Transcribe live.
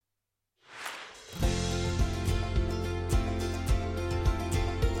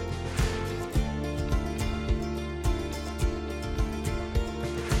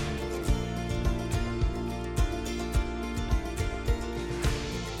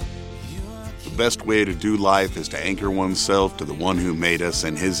best way to do life is to anchor oneself to the one who made us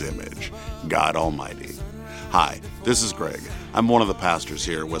in his image, God Almighty. Hi, this is Greg. I'm one of the pastors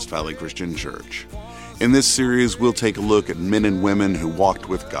here at West Valley Christian Church. In this series, we'll take a look at men and women who walked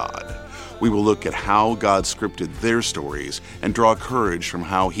with God. We will look at how God scripted their stories and draw courage from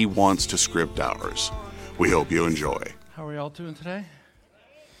how he wants to script ours. We hope you enjoy. How are y'all doing today?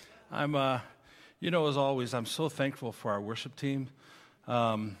 I'm, as always, I'm so thankful for our worship team.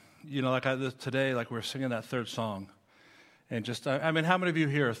 Today, like we're singing that third song. And how many of you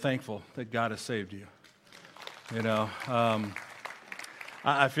here are thankful that God has saved you?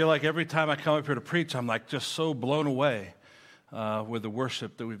 I feel like every time I come up here to preach, I'm like just so blown away with the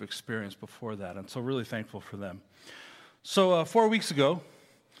worship that we've experienced before that. And so really thankful for them. So 4 weeks ago,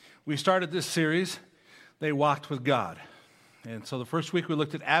 we started this series, They Walked with God. And so the first week we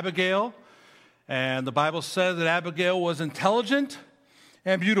looked at Abigail, and the Bible said that Abigail was intelligent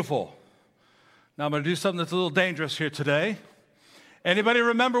and beautiful. Now I'm going to do something that's a little dangerous here today. Anybody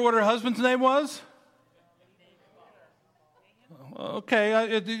remember what her husband's name was?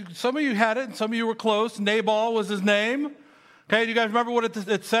 Okay, some of you had it, and some of you were close. Nabal was his name. Okay, do you guys remember what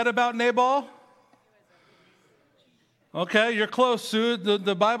it said about Nabal? Okay, you're close, Sue.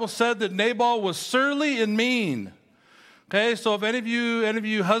 The Bible said that Nabal was surly and mean. Okay, so if any of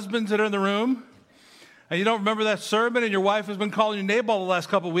you husbands that are in the room, and you don't remember that sermon, and your wife has been calling you Nabal the last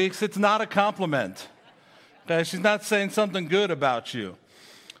couple of weeks, it's not a compliment. Okay, she's not saying something good about you.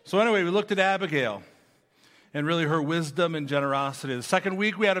 So anyway, we looked at Abigail and really her wisdom and generosity. The second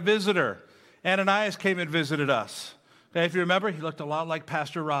week, we had a visitor. Ananias came and visited us. Okay, if you remember, he looked a lot like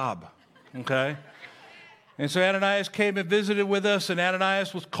Pastor Rob. Okay? And so Ananias came and visited with us, and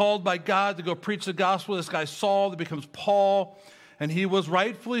Ananias was called by God to go preach the gospel. This guy Saul that becomes Paul, and he was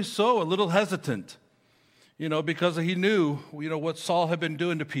rightfully so a little hesitant, because he knew, what Saul had been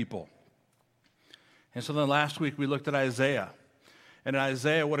doing to people. And so then last week we looked at Isaiah. And in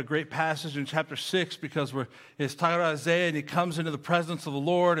Isaiah, what a great passage in chapter 6, because it's talking about Isaiah, and he comes into the presence of the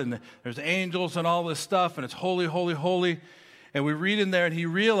Lord, and there's angels and all this stuff, and it's holy, holy, holy. And we read in there, and he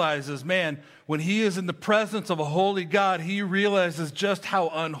realizes, man, when he is in the presence of a holy God, he realizes just how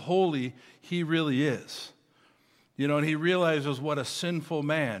unholy he really is. And he realizes what a sinful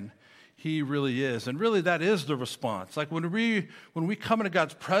man he really is. And really that is the response. Like when we come into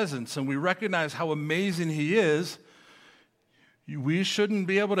God's presence and we recognize how amazing he is, we shouldn't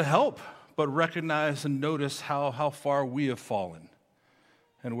be able to help but recognize and notice how far we have fallen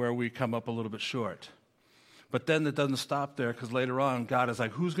and where we come up a little bit short. But then it doesn't stop there, because later on God is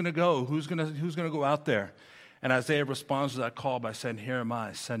like, who's going to go? Who's going to go out there? And Isaiah responds to that call by saying, here am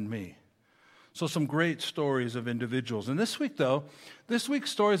I, send me. So some great stories of individuals. And this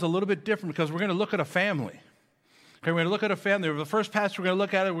week's story is a little bit different, because we're going to look at a family. Okay, we're going to look at a family. The first passage we're going to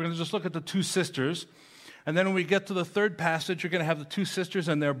look at, we're going to just look at the two sisters. And then when we get to the third passage, you're going to have the two sisters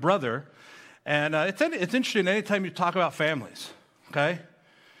and their brother. And it's interesting anytime you talk about families, okay?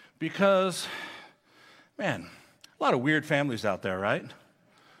 Because, man, a lot of weird families out there, right?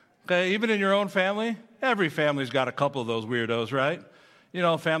 Okay, even in your own family, every family's got a couple of those weirdos, right?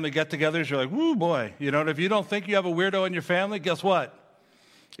 Family get-togethers, you're like, woo, boy. And if you don't think you have a weirdo in your family, guess what?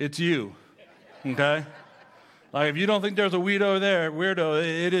 It's you, okay? Like, if you don't think there's a weirdo,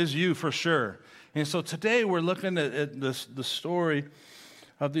 it is you for sure. And so today we're looking at the story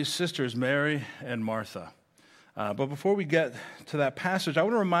of these sisters, Mary and Martha. But before we get to that passage, I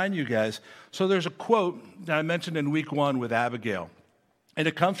want to remind you guys, so there's a quote that I mentioned in week 1 with Abigail. And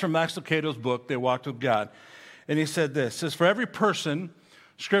it comes from Max Lucado's book, They Walked with God. And he said this, says, for every person,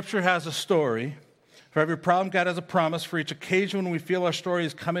 Scripture has a story. For every problem, God has a promise. For each occasion when we feel our story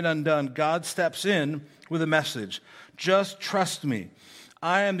is coming undone, God steps in with a message. Just trust me.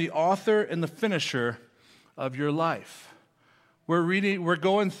 I am the author and the finisher of your life. We're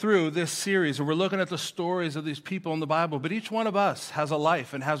going through this series, and we're looking at the stories of these people in the Bible, but each one of us has a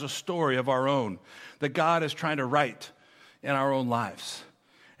life and has a story of our own that God is trying to write in our own lives.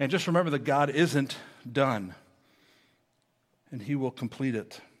 And just remember that God isn't done, and he will complete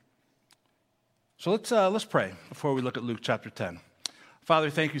it. So let's pray before we look at Luke chapter 10.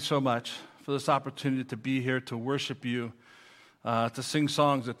 Father, thank you so much for this opportunity to be here, to worship you, to sing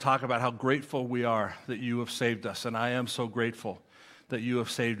songs that talk about how grateful we are that you have saved us. And I am so grateful that you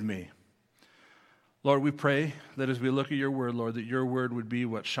have saved me. Lord, we pray that as we look at your word, Lord, that your word would be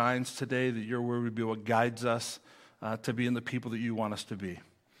what shines today, that your word would be what guides us to be in the people that you want us to be.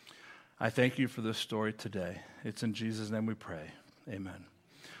 I thank you for this story today. It's in Jesus' name we pray. Amen.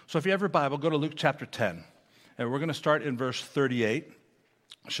 So if you have your Bible, go to Luke chapter 10. And we're going to start in verse 38.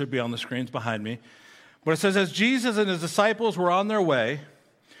 It should be on the screens behind me. But it says, as Jesus and his disciples were on their way,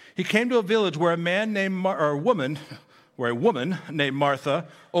 He came to a village where a woman named Martha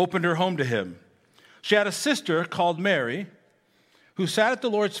opened her home to him. She had a sister called Mary who sat at the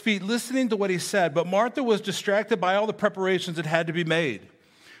Lord's feet listening to what he said, but Martha was distracted by all the preparations that had to be made.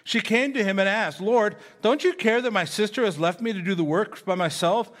 She came to him and asked, "Lord, don't you care that my sister has left me to do the work by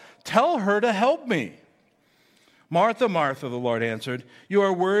myself? Tell her to help me." "Martha, Martha," the Lord answered, "you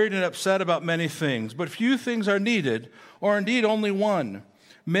are worried and upset about many things, but few things are needed, or indeed only one.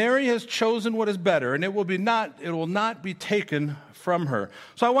 Mary has chosen what is better, and it will not be taken from her."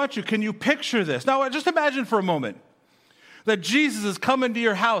 So can you picture this? Now, just imagine for a moment that Jesus is coming to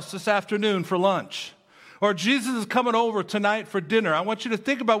your house this afternoon for lunch, or Jesus is coming over tonight for dinner. I want you to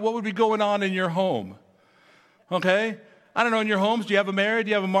think about what would be going on in your home. Okay? I don't know, in your homes, do you have a Mary? Do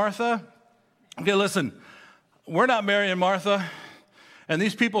you have a Martha? Okay, listen, we're not Mary and Martha, and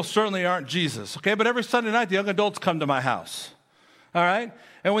these people certainly aren't Jesus. Okay, but every Sunday night, the young adults come to my house. All right?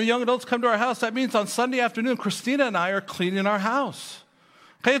 And when the young adults come to our house, that means on Sunday afternoon, Christina and I are cleaning our house.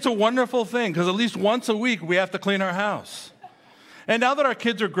 Okay, it's a wonderful thing because at least once a week we have to clean our house. And now that our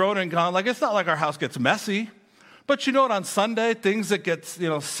kids are grown and gone, it's not like our house gets messy. But you know what, on Sunday, things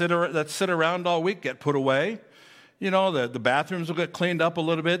that sit around all week get put away. The bathrooms will get cleaned up a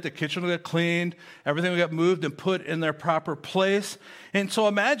little bit, the kitchen will get cleaned, everything will get moved and put in their proper place. And so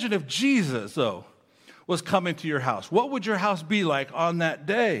imagine if Jesus, though, was coming to your house. What would your house be like on that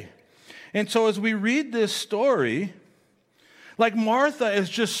day? And so as we read this story, Martha is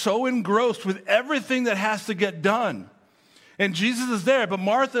just so engrossed with everything that has to get done. And Jesus is there, but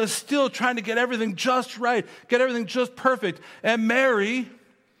Martha is still trying to get everything just right, get everything just perfect. And Mary,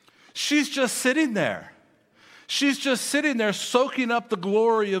 she's just sitting there. She's just sitting there soaking up the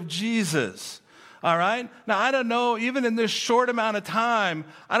glory of Jesus. All right? Now, I don't know, even in this short amount of time,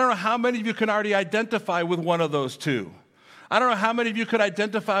 I don't know how many of you can already identify with one of those two. I don't know how many of you could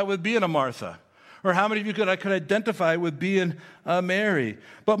identify with being a Martha, or how many of you could identify with being a Mary.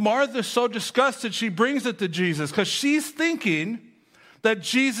 But Martha's so disgusted, she brings it to Jesus because she's thinking that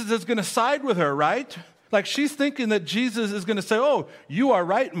Jesus is going to side with her, right? She's thinking that Jesus is going to say, "Oh, you are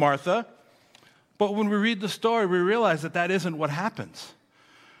right, Martha." But when we read the story, we realize that isn't what happens,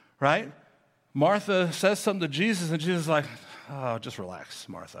 right? Martha says something to Jesus, and Jesus is like, "Oh, just relax,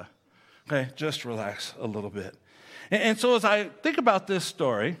 Martha. Okay, just relax a little bit." And so as I think about this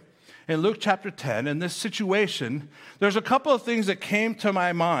story in Luke chapter 10, in this situation, there's a couple of things that came to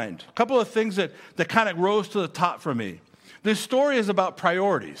my mind, a couple of things that kind of rose to the top for me. This story is about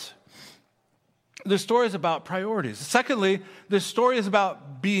priorities. This story is about priorities. Secondly, this story is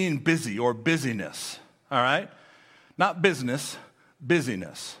about being busy or busyness, all right? Not business,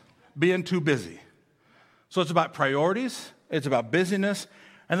 busyness, being too busy. So it's about priorities, it's about busyness,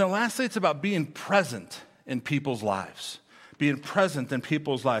 and then lastly, it's about being present in people's lives. Being present in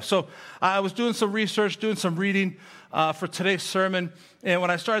people's lives. So I was doing some research, doing some reading for today's sermon, and when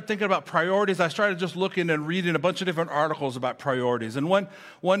I started thinking about priorities, I started just looking and reading a bunch of different articles about priorities. And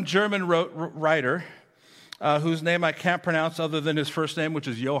one German writer, whose name I can't pronounce other than his first name, which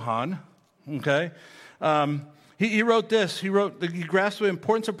is Johann, okay? He wrote this. He grasped the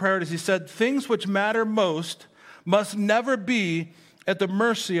importance of priorities. He said, "Things which matter most must never be at the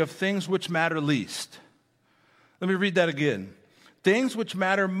mercy of things which matter least." Let me read that again. Things which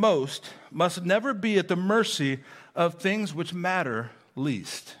matter most must never be at the mercy of things which matter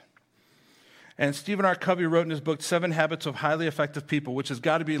least. And Stephen R. Covey wrote in his book, 7 Habits of Highly Effective People, which has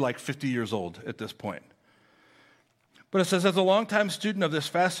got to be 50 years old at this point. But it says, as a longtime student of this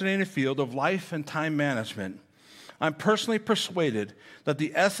fascinating field of life and time management, I'm personally persuaded that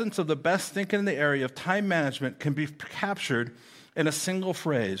the essence of the best thinking in the area of time management can be captured in a single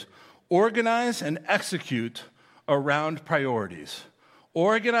phrase: organize and execute around priorities.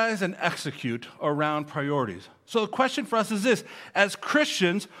 Organize and execute around priorities. So the question for us is this: as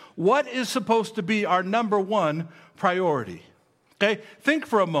Christians, what is supposed to be our number one priority? Okay, think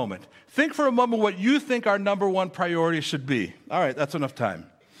for a moment. Think for a moment what you think our number one priority should be. All right, that's enough time.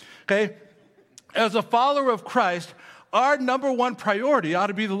 Okay, as a follower of Christ, our number one priority ought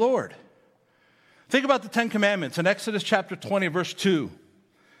to be the Lord. Think about the 10 Commandments. In Exodus chapter 20, verse 2,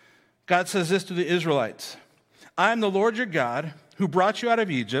 God says this to the Israelites: I am the Lord your God, who brought you out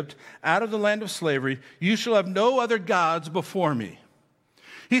of Egypt, out of the land of slavery. You shall have no other gods before me.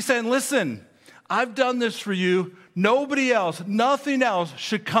 He's saying, listen, I've done this for you. Nobody else, nothing else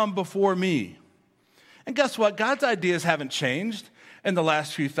should come before me. And guess what? God's ideas haven't changed in the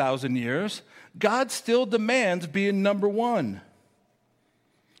last few thousand years. God still demands being number one.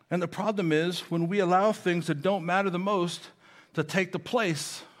 And the problem is when we allow things that don't matter the most to take the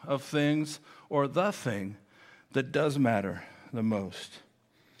place of things or the thing that does matter the most.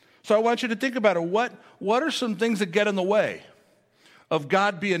 So I want you to think about it. What are some things that get in the way of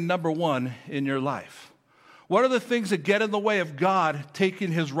God being number one in your life? What are the things that get in the way of God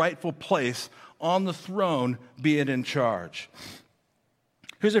taking his rightful place on the throne, being in charge?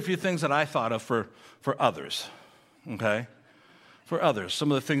 Here's a few things that I thought of for others, okay? For others,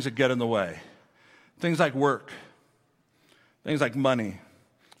 some of the things that get in the way. Things like work, things like money,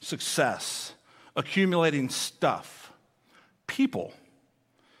 success, accumulating stuff, people,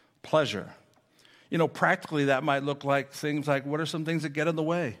 pleasure. Practically that might look like things like, what are some things that get in the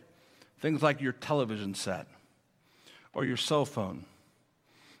way? Things like your television set, or your cell phone,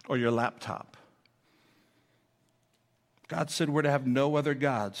 or your laptop. God said we're to have no other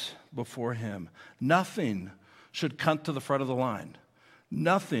gods before him. Nothing should come to the front of the line.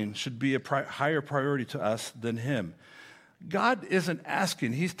 Nothing should be a higher priority to us than him. God isn't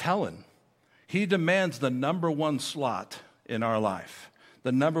asking, he's telling. He demands the number one slot in our life,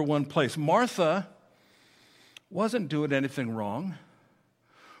 the number one place. Martha wasn't doing anything wrong.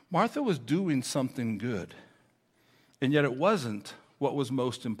 Martha was doing something good, and yet it wasn't what was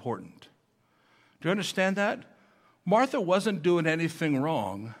most important. Do you understand that? Martha wasn't doing anything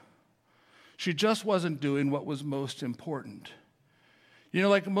wrong. She just wasn't doing what was most important.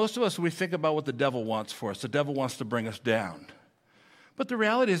 Like most of us, we think about what the devil wants for us. The devil wants to bring us down. But the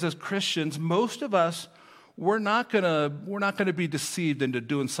reality is, as Christians, most of us, we're not gonna be deceived into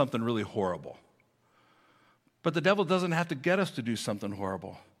doing something really horrible. But the devil doesn't have to get us to do something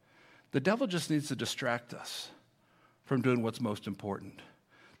horrible. The devil just needs to distract us from doing what's most important.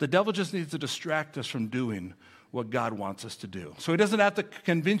 The devil just needs to distract us from doing what God wants us to do. So he doesn't have to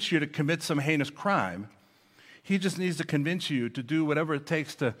convince you to commit some heinous crime. He just needs to convince you to do whatever it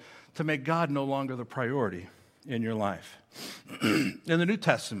takes to make God no longer the priority in your life. In the New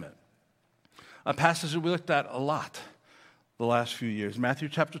Testament, a passage that we looked at a lot the last few years, Matthew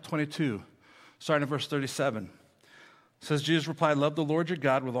chapter 22, starting at verse 37. It says, Jesus replied, love the Lord your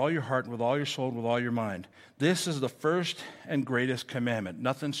God with all your heart, and with all your soul, and with all your mind. This is the first and greatest commandment.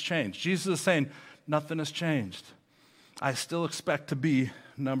 Nothing's changed. Jesus is saying, nothing has changed. I still expect to be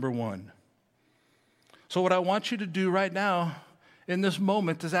number one. So what I want you to do right now in this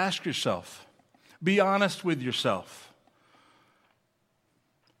moment is ask yourself, be honest with yourself.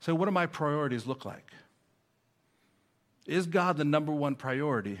 So what do my priorities look like? Is God the number one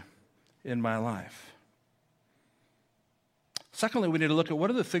priority in my life? Secondly, we need to look at what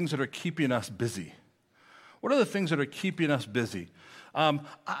are the things that are keeping us busy. What are the things that are keeping us busy?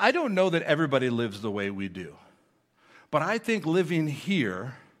 I don't know that everybody lives the way we do, but I think living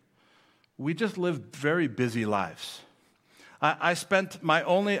here, we just live very busy lives.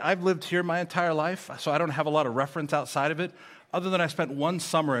 I've lived here my entire life, so I don't have a lot of reference outside of it, other than I spent one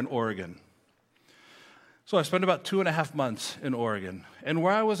summer in Oregon. So I spent about 2.5 months in Oregon. And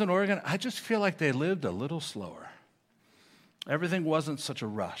where I was in Oregon, I just feel like they lived a little slower. Everything wasn't such a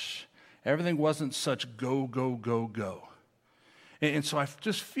rush. Everything wasn't such go, go, go, go. And so I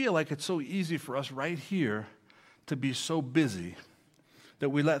just feel like it's so easy for us right here to be so busy that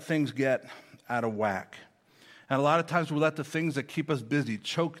we let things get out of whack. And a lot of times we let the things that keep us busy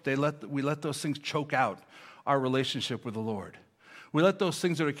we let those things choke out our relationship with the Lord. We let those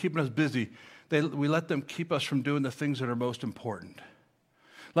things that are keeping us busy, we let them keep us from doing the things that are most important.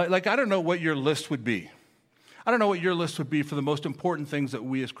 Like I don't know what your list would be. I don't know what your list would be for the most important things that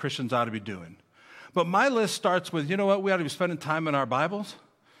we as Christians ought to be doing. But my list starts with, we ought to be spending time in our Bibles,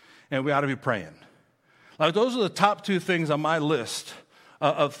 and we ought to be praying. Like those are the top two things on my list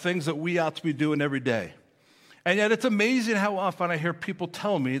of things that we ought to be doing every day. And yet it's amazing how often I hear people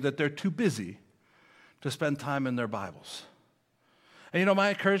tell me that they're too busy to spend time in their Bibles. And my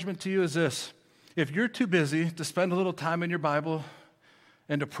encouragement to you is this. If you're too busy to spend a little time in your Bible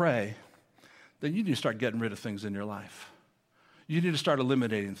and to pray, then you need to start getting rid of things in your life. You need to start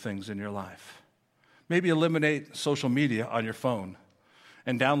eliminating things in your life. Maybe eliminate social media on your phone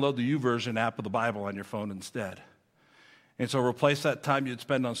and download the YouVersion app of the Bible on your phone instead. And so replace that time you'd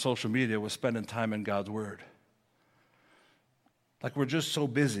spend on social media with spending time in God's Word. Like we're just so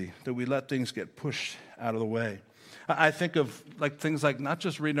busy that we let things get pushed out of the way. I think of things like not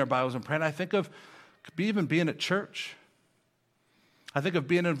just reading our Bibles and praying. I think of even being at church. I think of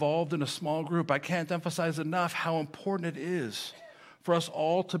being involved in a small group. I can't emphasize enough how important it is for us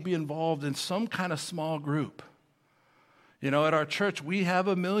all to be involved in some kind of small group. At our church, we have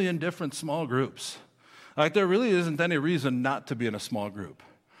 1 million different small groups. There really isn't any reason not to be in a small group.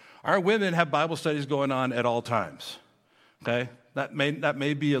 Our women have Bible studies going on at all times. Okay? That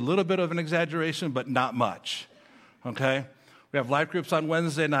may be a little bit of an exaggeration, but not much. Okay? We have life groups on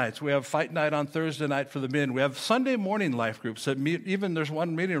Wednesday nights. We have fight night on Thursday night for the men. We have Sunday morning life groups that meet, even there's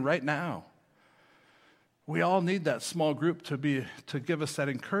one meeting right now. We all need that small group to give us that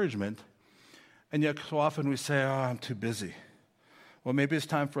encouragement. And yet so often we say, I'm too busy. Well, maybe it's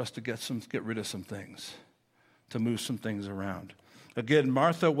time for us to get rid of some things, to move some things around. Again,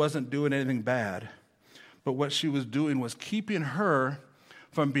 Martha wasn't doing anything bad, but what she was doing was keeping her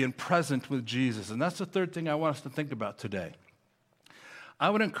from being present with Jesus. And that's the third thing I want us to think about today. I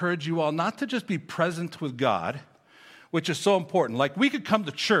would encourage you all not to just be present with God, which is so important. Like, we could come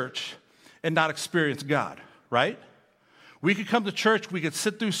to church and not experience God, right? We could come to church, we could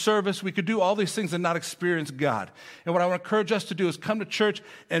sit through service, we could do all these things and not experience God. And what I want to encourage us to do is come to church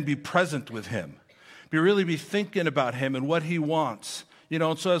and be present with Him. Really be thinking about Him and what He wants.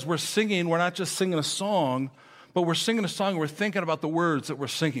 And so as we're singing, we're not just singing a song, but we're singing a song and we're thinking about the words that we're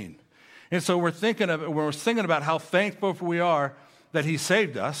singing. And so we're singing about how thankful we are that He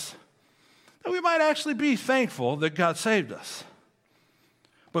saved us, that we might actually be thankful that God saved us.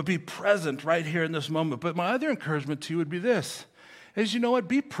 But be present right here in this moment. But my other encouragement to you would be this, is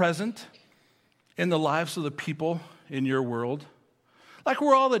be present in the lives of the people in your world. Like,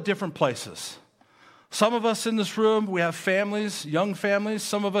 we're all at different places. Some of us in this room, we have families, young families.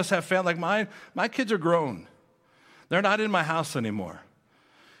 Some of us have families like mine. My kids are grown. They're not in my house anymore.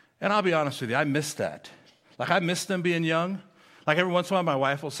 And I'll be honest with you, I miss that. Like, I miss them being young. Like, every once in a while, my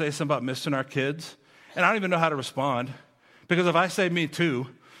wife will say something about missing our kids, and I don't even know how to respond, because if I say me too,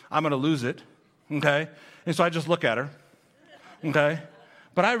 I'm going to lose it, okay? And so I just look at her, okay?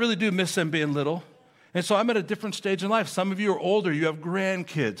 But I really do miss them being little, and so I'm at a different stage in life. Some of you are older. You have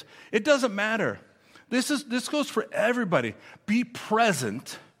grandkids. It doesn't matter. This goes for everybody. Be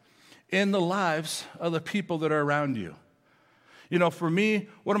present in the lives of the people that are around you. For me,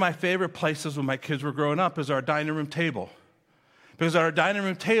 one of my favorite places when my kids were growing up is our dining room table. Because at our dining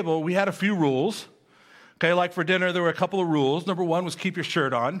room table, we had a few rules. Okay, like for dinner, there were a couple of rules. Number one was keep your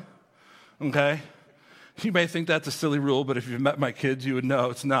shirt on. Okay? You may think that's a silly rule, but if you've met my kids, you would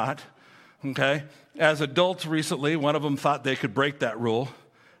know it's not. Okay? As adults recently, one of them thought they could break that rule.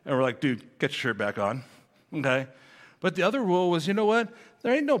 And we're like, dude, get your shirt back on. Okay? But the other rule was, what?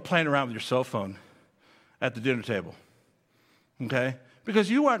 There ain't no playing around with your cell phone at the dinner table. Okay? Because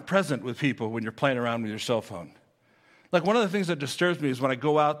you aren't present with people when you're playing around with your cell phone. Like, one of the things that disturbs me is when I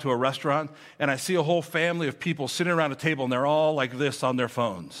go out to a restaurant and I see a whole family of people sitting around a table and they're all like this on their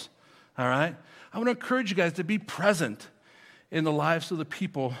phones. All right? I want to encourage you guys to be present in the lives of the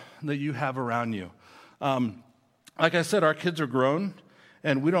people that you have around you. Like I said, our kids are grown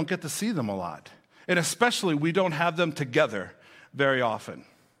and we don't get to see them a lot. And especially, we don't have them together very often.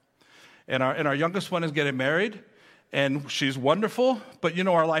 And our youngest one is getting married, and she's wonderful, but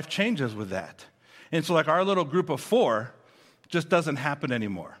our life changes with that. And so, like, our little group of 4 just doesn't happen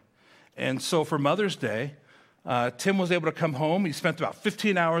anymore. And so for Mother's Day, Tim was able to come home. He spent about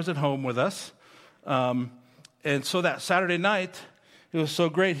 15 hours at home with us. And so that Saturday night, it was so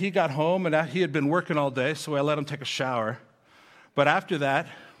great. He got home, and he had been working all day, so I let him take a shower. But after that,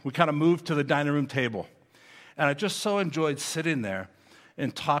 we kind of moved to the dining room table. And I just so enjoyed sitting there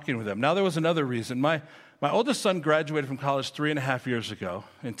and talking with him. Now, there was another reason. My oldest son graduated from college 3.5 years ago,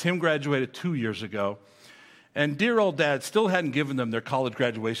 and Tim graduated 2 years ago. And dear old dad still hadn't given them their college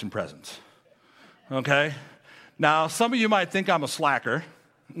graduation presents, okay? Now, some of you might think I'm a slacker,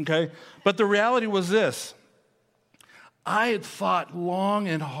 okay? But the reality was this. I had thought long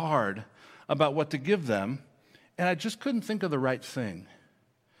and hard about what to give them, and I just couldn't think of the right thing.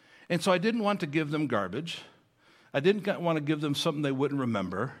 And so I didn't want to give them garbage. I didn't want to give them something they wouldn't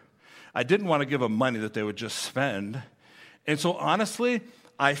remember. I didn't want to give them money that they would just spend. And so honestly,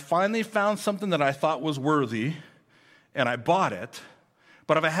 I finally found something that I thought was worthy, and I bought it.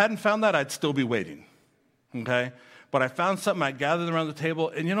 But if I hadn't found that, I'd still be waiting, okay? But I found something, I gathered around the table,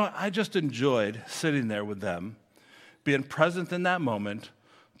 and I just enjoyed sitting there with them, being present in that moment,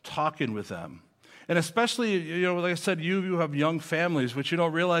 talking with them. And especially, like I said, you have young families. What you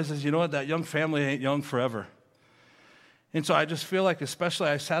don't realize is, that young family ain't young forever. And so I just feel like, especially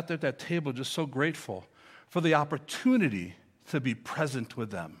I sat there at that table just so grateful for the opportunity to be present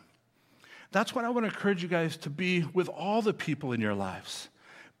with them. That's what I want to encourage you guys to be with all the people in your lives.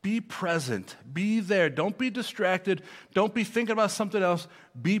 Be present. Be there. Don't be distracted. Don't be thinking about something else.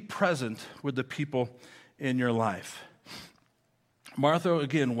 Be present with the people in your life. Martha,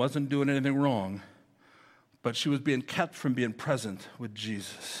 again, wasn't doing anything wrong, but she was being kept from being present with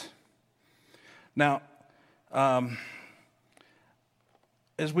Jesus. Now,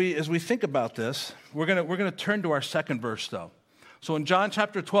 as we think about this, we're gonna turn to our second verse, though. So in John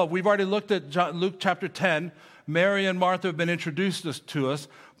chapter 12, we've already looked at Luke chapter 10. Mary and Martha have been introduced to us.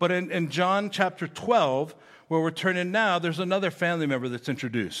 But in John chapter 12, where we're turning now, there's another family member that's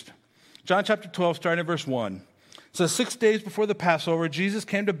introduced. John chapter 12, starting at verse 1. It says, 6 days before the Passover, Jesus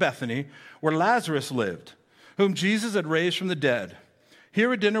came to Bethany, where Lazarus lived, whom Jesus had raised from the dead.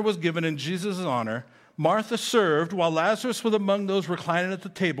 Here a dinner was given in Jesus' honor. Martha served, while Lazarus was among those reclining at the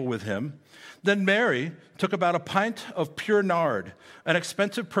table with him. Then Mary took about a pint of pure nard, an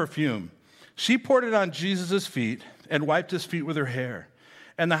expensive perfume. She poured it on Jesus' feet and wiped his feet with her hair.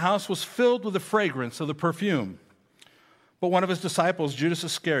 And the house was filled with the fragrance of the perfume. But one of his disciples, Judas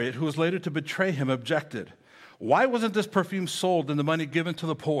Iscariot, who was later to betray him, objected. Why wasn't this perfume sold and the money given to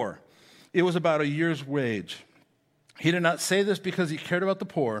the poor? It was about a year's wage. He did not say this because he cared about the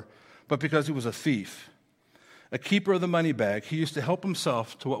poor, but because he was a thief, a keeper of the money bag. He used to help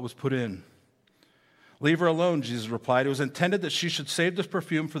himself to what was put in. Leave her alone, Jesus replied. It was intended that she should save this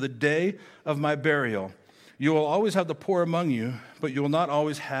perfume for the day of my burial. You will always have the poor among you, but you will not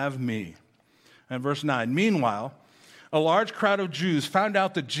always have me. And verse 9, meanwhile, a large crowd of Jews found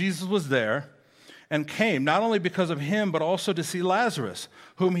out that Jesus was there and came, not only because of him, but also to see Lazarus,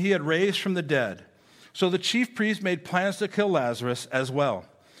 whom he had raised from the dead. So the chief priests made plans to kill Lazarus as well.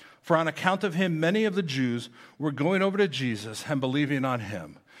 For on account of him, many of the Jews were going over to Jesus and believing on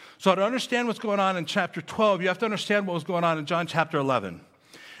him. So to understand what's going on in chapter 12, you have to understand what was going on in John chapter 11.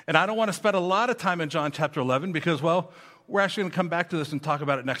 And I don't want to spend a lot of time in John chapter 11 because, well, we're actually going to come back to this and talk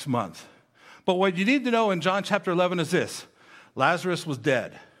about it next month. But what you need to know in John chapter 11 is this. Lazarus was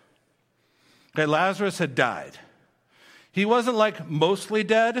dead. Okay, Lazarus had died. He wasn't like mostly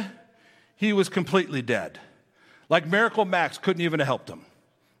dead. He was completely dead. Like Miracle Max couldn't even have helped him.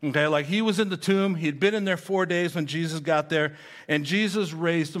 Okay, like he was in the tomb. He had been in there 4 days when Jesus got there, and Jesus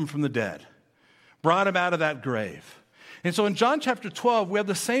raised him from the dead, brought him out of that grave. And so in John chapter 12, we have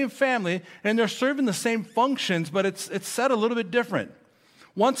the same family, and they're serving the same functions, but it's said a little bit different.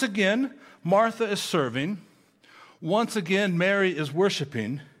 Once again, Martha is serving. Once again, Mary is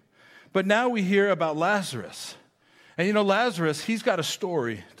worshiping. But now we hear about Lazarus. And you know, Lazarus, he's got a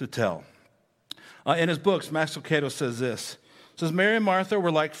story to tell. In his books, Max Lucado says this. It says, Mary and Martha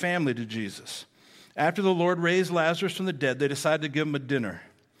were like family to Jesus. After the Lord raised Lazarus from the dead, they decided to give him a dinner.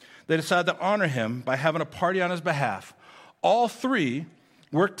 They decided to honor him by having a party on his behalf. All three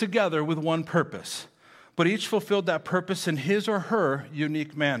worked together with one purpose, but each fulfilled that purpose in his or her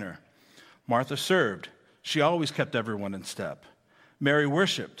unique manner. Martha served. She always kept everyone in step. Mary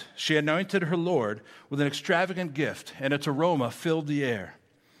worshiped. She anointed her Lord with an extravagant gift, and its aroma filled the air.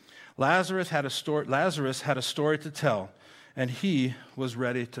 Lazarus had a story to tell, and he was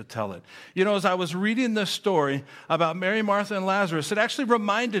ready to tell it. You know, as I was reading this story about Mary, Martha, and Lazarus, it actually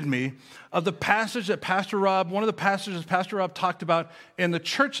reminded me of the passage that one of the passages Pastor Rob talked about in the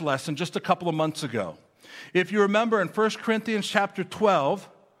church lesson just a couple of months ago. If you remember in 1 Corinthians chapter 12,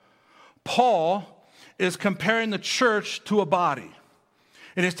 Paul is comparing the church to a body.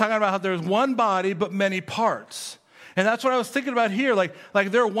 And he's talking about how there's one body but many parts. And that's what I was thinking about here. Like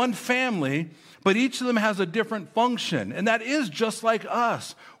they're one family, but each of them has a different function. And that is just like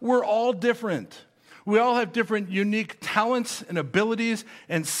us. We're all different. We all have different unique talents and abilities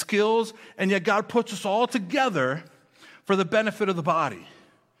and skills, and yet God puts us all together for the benefit of the body.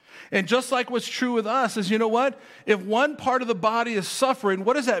 And just like what's true with us is, you know what? If one part of the body is suffering,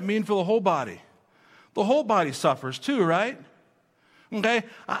 what does that mean for the whole body? The whole body suffers too, right? Okay?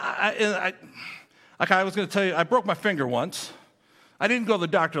 I was going to tell you, I broke my finger once. I didn't go to the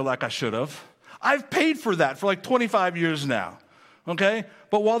doctor like I should have. I've paid for that for like 25 years now. Okay?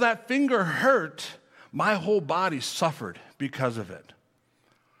 But while that finger hurt, my whole body suffered because of it.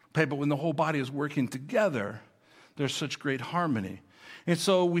 Okay, but when the whole body is working together, there's such great harmony. And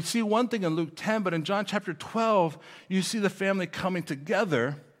so we see one thing in Luke 10, but in John chapter 12, you see the family coming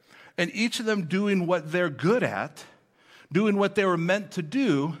together and each of them doing what they're good at, doing what they were meant to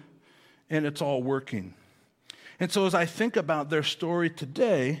do, and it's all working. And so as I think about their story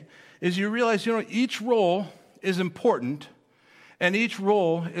today, is you realize, you know, each role is important and each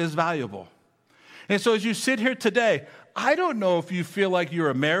role is valuable. And so as you sit here today, I don't know if you feel like you're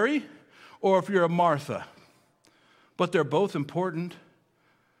a Mary or if you're a Martha, but they're both important.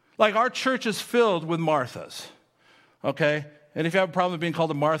 Like our church is filled with Marthas, okay? And if you have a problem with being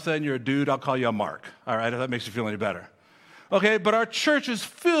called a Martha and you're a dude, I'll call you a Mark, all right, if that makes you feel any better. Okay, but our church is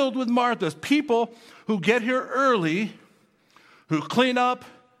filled with Marthas, people who get here early, who clean up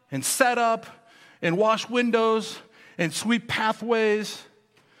and set up and wash windows and sweep pathways.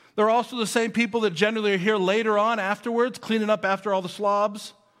 They're also the same people that generally are here later on afterwards, cleaning up after all the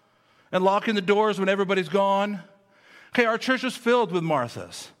slobs and locking the doors when everybody's gone. Okay, our church is filled with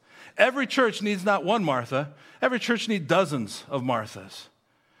Marthas. Every church needs not one Martha. Every church needs dozens of Marthas.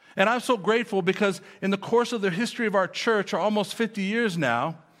 And I'm so grateful because in the course of the history of our church, or almost 50 years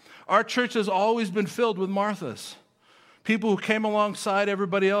now, our church has always been filled with Marthas. People who came alongside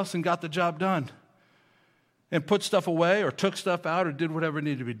everybody else and got the job done and put stuff away or took stuff out or did whatever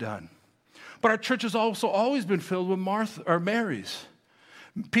needed to be done. But our church has also always been filled with Marys.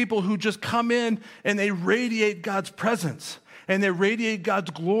 People who just come in and they radiate God's presence and they radiate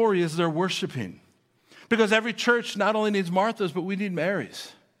God's glory as they're worshiping. Because every church not only needs Marthas, but we need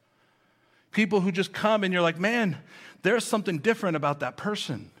Marys. People who just come and you're like, man, there's something different about that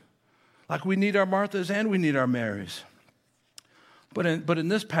person. Like we need our Marthas and we need our Marys. But in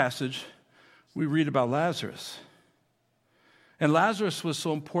this passage, we read about Lazarus. And Lazarus was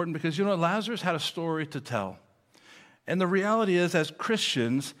so important because, Lazarus had a story to tell. And the reality is, as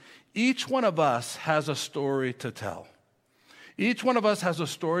Christians, each one of us has a story to tell. Each one of us has a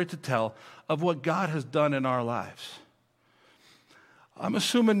story to tell of what God has done in our lives. I'm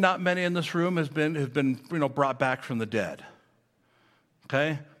assuming not many in this room have been brought back from the dead.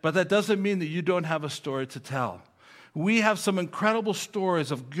 Okay? But that doesn't mean that you don't have a story to tell. We have some incredible stories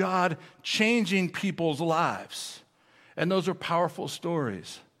of God changing people's lives. And those are powerful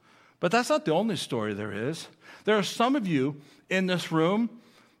stories. But that's not the only story there is. There are some of you in this room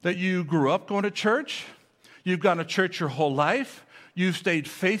that you grew up going to church. You've gone to church your whole life. You've stayed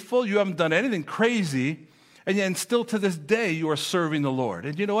faithful. You haven't done anything crazy. And still to this day, you are serving the Lord.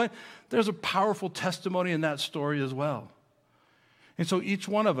 And you know what? There's a powerful testimony in that story as well. And so each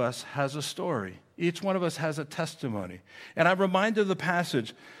one of us has a story. Each one of us has a testimony. And I'm reminded of the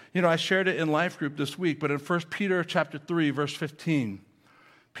passage. I shared it in Life Group this week, but in 1 Peter chapter 3, verse 15,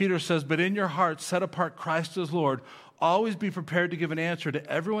 Peter says, "But in your hearts set apart Christ as Lord. Always be prepared to give an answer to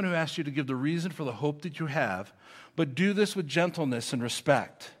everyone who asks you to give the reason for the hope that you have, but do this with gentleness and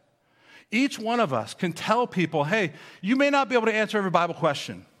respect." Each one of us can tell people, hey, you may not be able to answer every Bible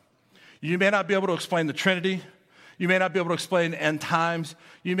question. You may not be able to explain the Trinity. You may not be able to explain end times.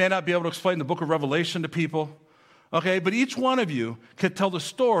 You may not be able to explain the book of Revelation to people. Okay, but each one of you can tell the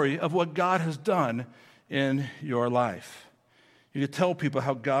story of what God has done in your life. You can tell people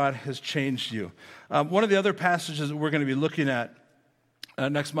how God has changed you. One of the other passages that we're going to be looking at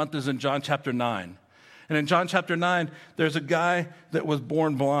next month is in John chapter 9. And in John chapter 9, there's a guy that was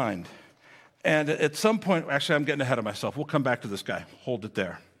born blind. And at some point, actually, I'm getting ahead of myself. We'll come back to this guy. Hold it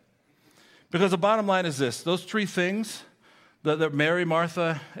there. Because the bottom line is this. Those three things that Mary,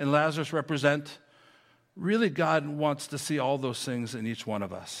 Martha, and Lazarus represent, really God wants to see all those things in each one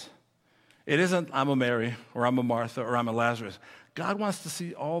of us. It isn't I'm a Mary or I'm a Martha or I'm a Lazarus. God wants to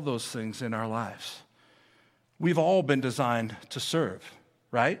see all those things in our lives. We've all been designed to serve,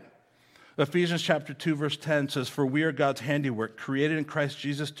 right? Ephesians chapter 2, verse 10 says, "For we are God's handiwork, created in Christ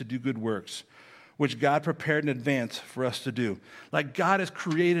Jesus to do good works, which God prepared in advance for us to do." Like God has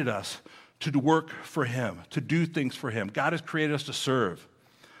created us to work for Him, to do things for Him. God has created us to serve.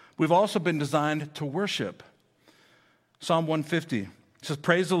 We've also been designed to worship. Psalm 150 says,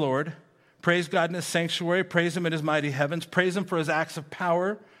 "Praise the Lord. Praise God in His sanctuary. Praise Him in His mighty heavens. Praise Him for His acts of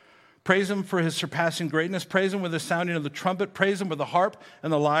power. Praise Him for His surpassing greatness. Praise Him with the sounding of the trumpet. Praise Him with the harp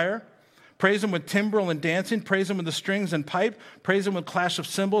and the lyre. Praise Him with timbrel and dancing. Praise Him with the strings and pipe. Praise Him with clash of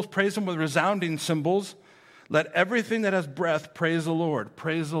cymbals. Praise Him with resounding cymbals. Let everything that has breath praise the Lord.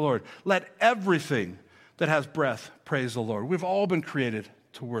 Praise the Lord. Let everything that has breath praise the Lord." We've all been created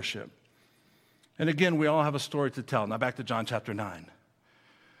to worship. And again, we all have a story to tell. Now back to John chapter 9.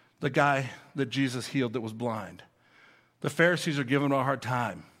 The guy that Jesus healed that was blind. The Pharisees are giving him a hard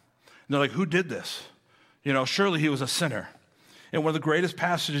time. And they're like, who did this? Surely he was a sinner. And one of the greatest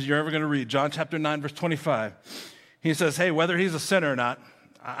passages you're ever going to read, John chapter 9, verse 25, he says, hey, whether he's a sinner or not,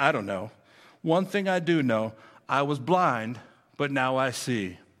 I don't know. One thing I do know, I was blind, but now I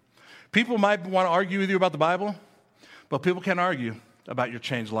see. People might want to argue with you about the Bible, but people can't argue about your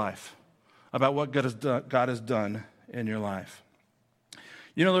changed life, about what God has done in your life.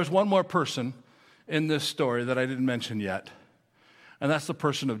 There's one more person in this story that I didn't mention yet, and that's the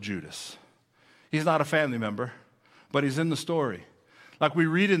person of Judas. He's not a family member, but he's in the story. Like we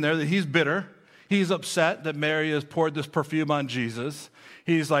read in there that he's bitter. He's upset that Mary has poured this perfume on Jesus.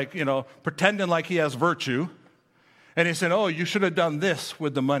 He's like, pretending like he has virtue. And he said, oh, you should have done this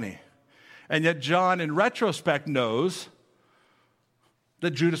with the money. And yet John, in retrospect, knows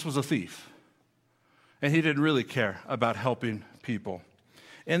that Judas was a thief. And he didn't really care about helping people.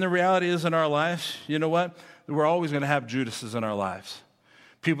 And the reality is in our lives, you know what? We're always going to have Judases in our lives.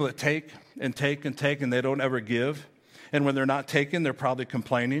 People that take and take and take and they don't ever give. And when they're not taking, they're probably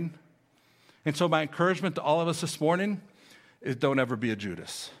complaining. And so my encouragement to all of us this morning is don't ever be a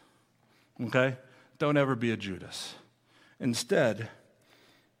Judas, okay? Don't ever be a Judas. Instead,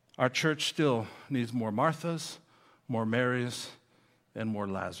 our church still needs more Marthas, more Marys, and more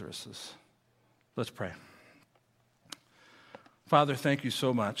Lazaruses. Let's pray. Father, thank you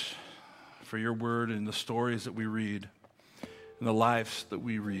so much for your word and the stories that we read and the lives that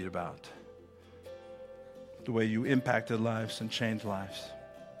we read about, the way you impacted lives and changed lives.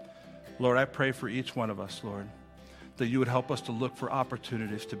 Lord, I pray for each one of us, Lord, that you would help us to look for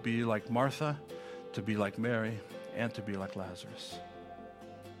opportunities to be like Martha, to be like Mary, and to be like Lazarus.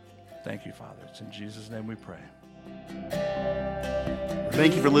 Thank you, Father. It's in Jesus' name we pray.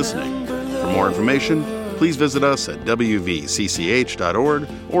 Thank you for listening. For more information, please visit us at wvcch.org,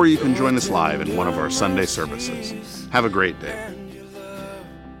 or you can join us live in one of our Sunday services. Have a great day.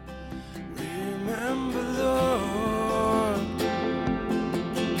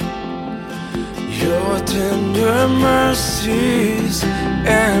 Your tender mercies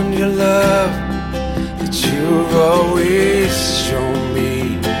and your love that you've always shown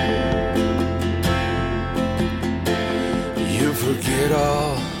me. You forget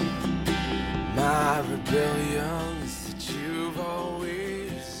all my rebellion.